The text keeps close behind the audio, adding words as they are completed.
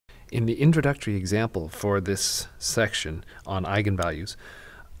In the introductory example for this section on eigenvalues,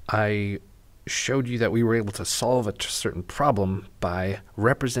 I showed you that we were able to solve a certain problem by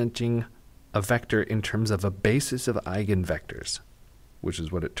representing a vector in terms of a basis of eigenvectors, which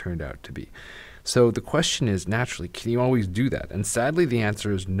is what it turned out to be. So the question is, naturally, can you always do that? And sadly, the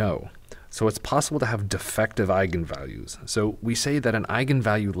answer is no. So it's possible to have defective eigenvalues. So we say that an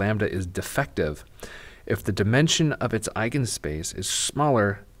eigenvalue lambda is defective if the dimension of its eigenspace is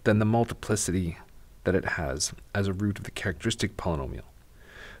smaller than the multiplicity that it has as a root of the characteristic polynomial.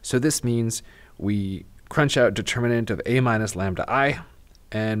 So this means we crunch out determinant of a minus lambda I,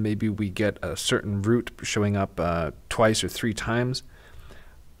 and maybe we get a certain root showing up twice or three times,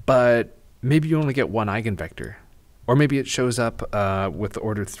 but maybe you only get one eigenvector. Or maybe it shows up with the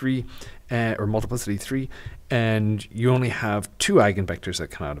order 3 or multiplicity 3, and you only have two eigenvectors that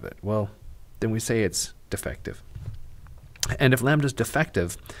come out of it. Well, then we say it's defective. And if lambda is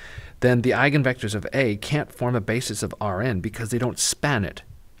defective, then the eigenvectors of A can't form a basis of Rn because they don't span it.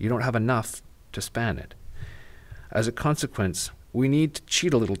 You don't have enough to span it. As a consequence, we need to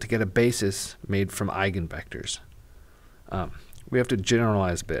cheat a little to get a basis made from eigenvectors. We have to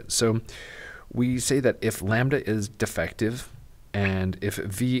generalize a bit. So we say that if lambda is defective and if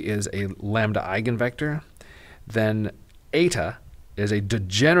V is a lambda eigenvector, then eta is a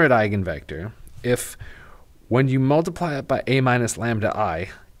degenerate eigenvector if when you multiply it by a minus lambda I,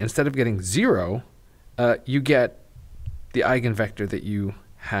 instead of getting 0, you get the eigenvector that you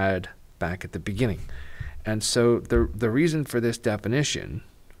had back at the beginning. And so the reason for this definition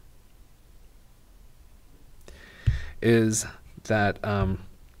is that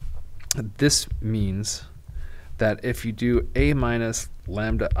this means that if you do a minus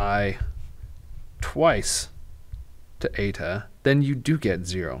lambda I twice to eta, then you do get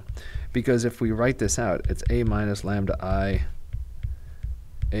 0. Because if we write this out, it's a minus lambda I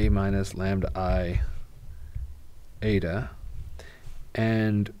eta,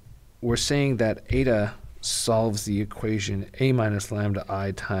 and we're saying that eta solves the equation a minus lambda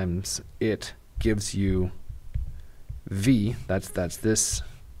I times it gives you V. That's this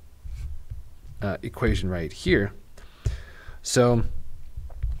equation right here. So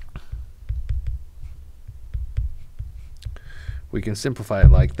we can simplify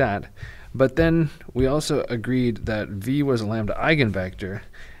it like that. But then we also agreed that V was a lambda eigenvector,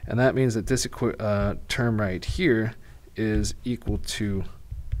 and that means that this term right here is equal to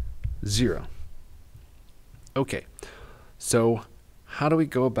 0. Okay, so how do we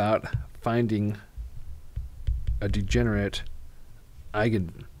go about finding a degenerate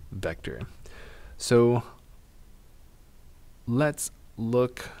eigenvector? So let's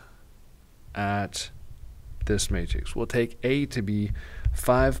look at this matrix. We'll take A to be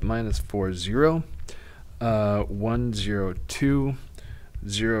 5 minus 4, 0, 1, 0, 2,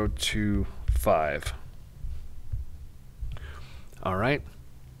 0, 2, 5. All right.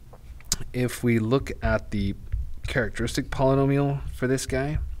 If we look at the characteristic polynomial for this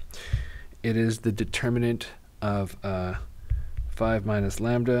guy, it is the determinant of 5 minus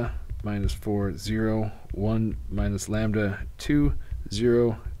lambda minus 4, 0, 1 minus lambda, 2,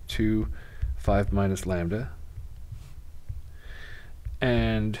 0, 2, 5 minus lambda.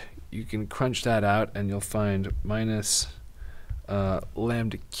 And you can crunch that out and you'll find minus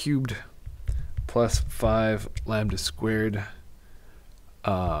lambda cubed plus 5 lambda squared,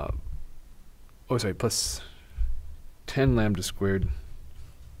 plus 10 lambda squared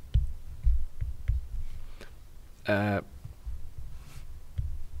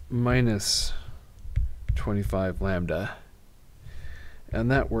minus 25 lambda, and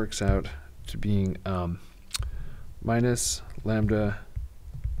that works out to being minus lambda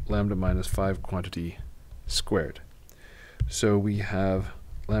minus 5 quantity squared. So we have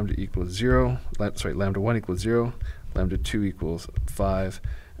lambda equals 0, lambda 1 equals 0, lambda 2 equals 5,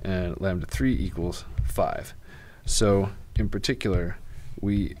 and lambda 3 equals 5. So in particular,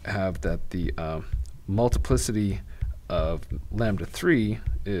 we have that the multiplicity of lambda 3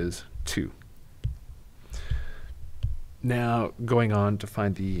 is 2. Now going on to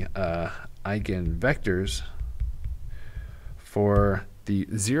find the eigenvectors for the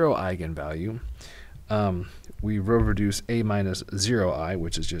 0 eigenvalue, we row reduce a minus 0I,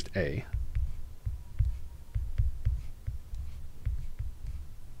 which is just a.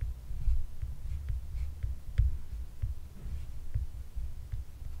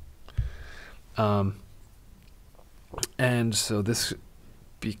 And so this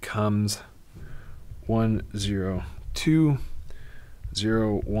becomes 1, 0, 2,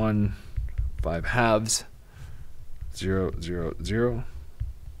 0, 1, 5 halves, 0, 0, 0.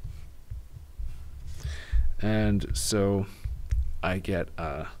 And so I get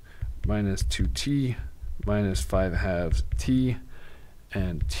minus 2t minus 5 halves t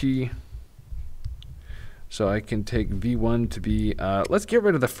and t. So I can take v1 to be, let's get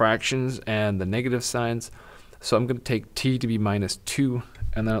rid of the fractions and the negative signs. So I'm going to take t to be minus 2,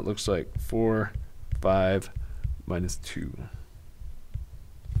 and then it looks like 4, 5, minus 2.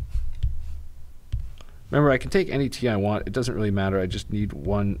 Remember, I can take any t I want. It doesn't really matter. I just need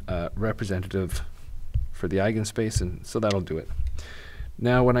one representative for the eigenspace, and so that'll do it.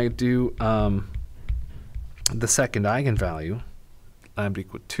 Now, when I do the second eigenvalue, lambda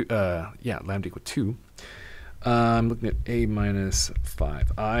equal 2, lambda equal 2, I'm looking at a minus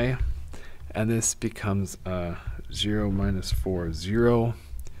 5i, and this becomes 0 minus 4, 0,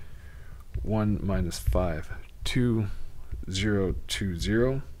 1 minus 5, 2, 0, 2,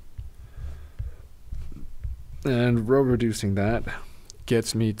 0. And row reducing that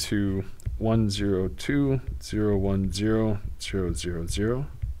gets me to 1, 0, 2, 0, 1, 0, 0, 0, 0.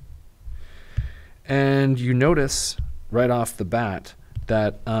 And you notice right off the bat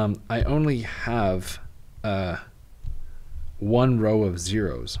that I only have one row of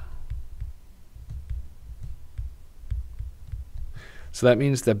zeros. So that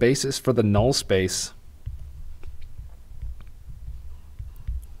means the basis for the null space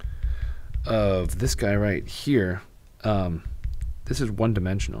of this guy right here, this is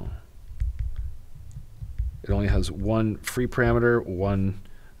one-dimensional. It only has one free parameter, one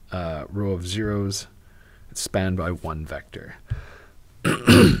row of zeros. It's spanned by one vector.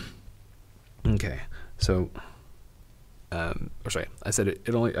 Okay, so sorry, I said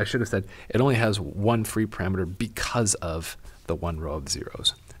I should have said it only has one free parameter because of the one row of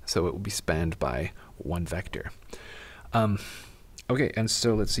zeros. So it will be spanned by one vector. Okay, and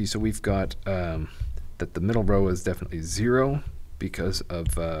so let's see. So we've got that the middle row is definitely 0 because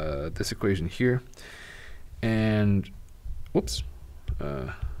of this equation here. And whoops,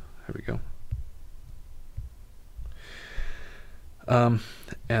 here we go.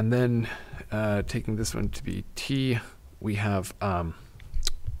 And then taking this one to be t, we have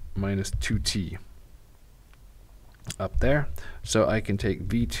minus 2t up there. So I can take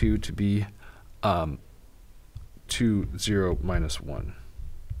v2 to be 2, 0, minus 1.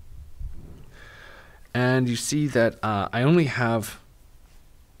 And you see that I only have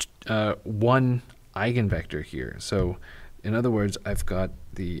one eigenvector here. So in other words, I've got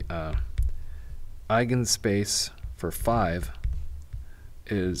the eigenspace for 5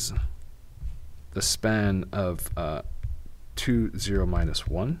 is the span of 2, 0, minus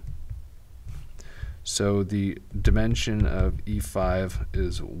 1. So the dimension of E5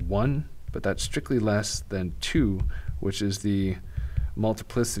 is 1, but that's strictly less than 2, which is the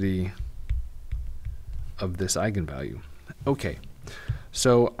multiplicity of this eigenvalue. Okay,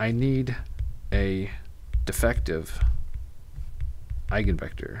 so I need a defective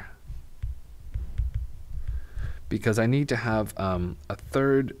eigenvector because I need to have a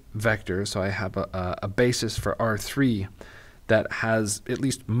third vector, so I have a basis for R3 that has at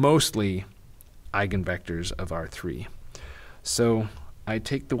least mostly eigenvectors of R3. So I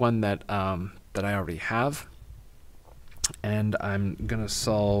take the one that that I already have, and I'm going to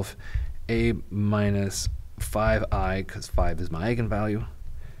solve a minus 5i, because 5 is my eigenvalue,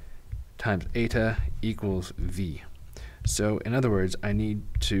 times eta equals v. So in other words, I need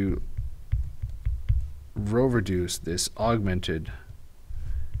to row reduce this augmented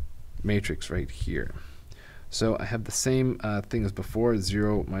matrix right here. So I have the same thing as before,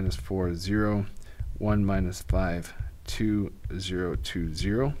 0, minus 4, 0, 1, minus 5, 2, 0, 2,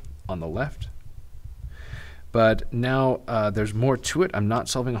 0 on the left. But now there's more to it. I'm not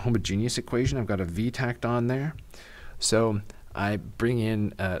solving a homogeneous equation. I've got a v tacked on there. So I bring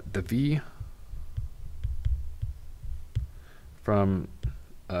in the v from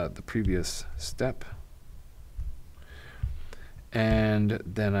the previous step. And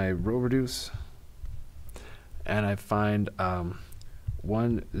then I row reduce. And I find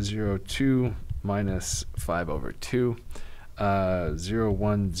 1, 0, 2 minus 5 over 2, 0,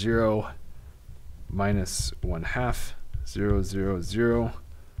 1, 0 minus 1/2, 0, 0, 0,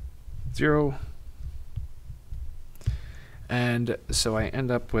 0. And so I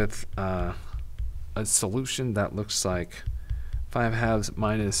end up with a solution that looks like 5 halves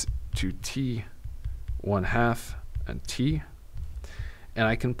minus 2t, 1/2, and t. And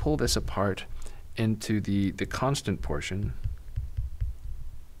I can pull this apart into the constant portion.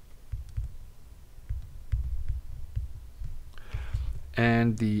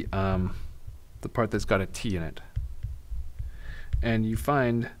 And the part that's got a t in it. And you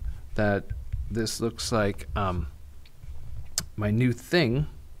find that this looks like my new thing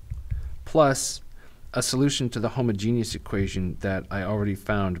plus a solution to the homogeneous equation that I already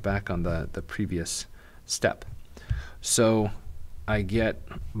found back on the previous step. So I get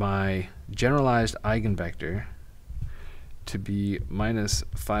my generalized eigenvector to be minus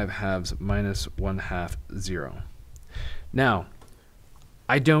 5/2 minus 1/2, 0. Now,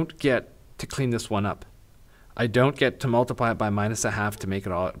 I don't get to clean this one up. I don't get to multiply it by minus 1/2 to make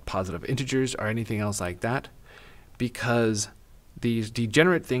it all positive integers or anything else like that, because these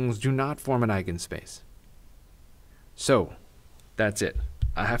degenerate things do not form an eigenspace. So that's it.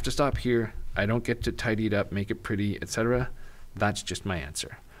 I have to stop here. I don't get to tidy it up, make it pretty, etc. That's just my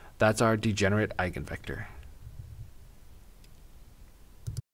answer. That's our degenerate eigenvector.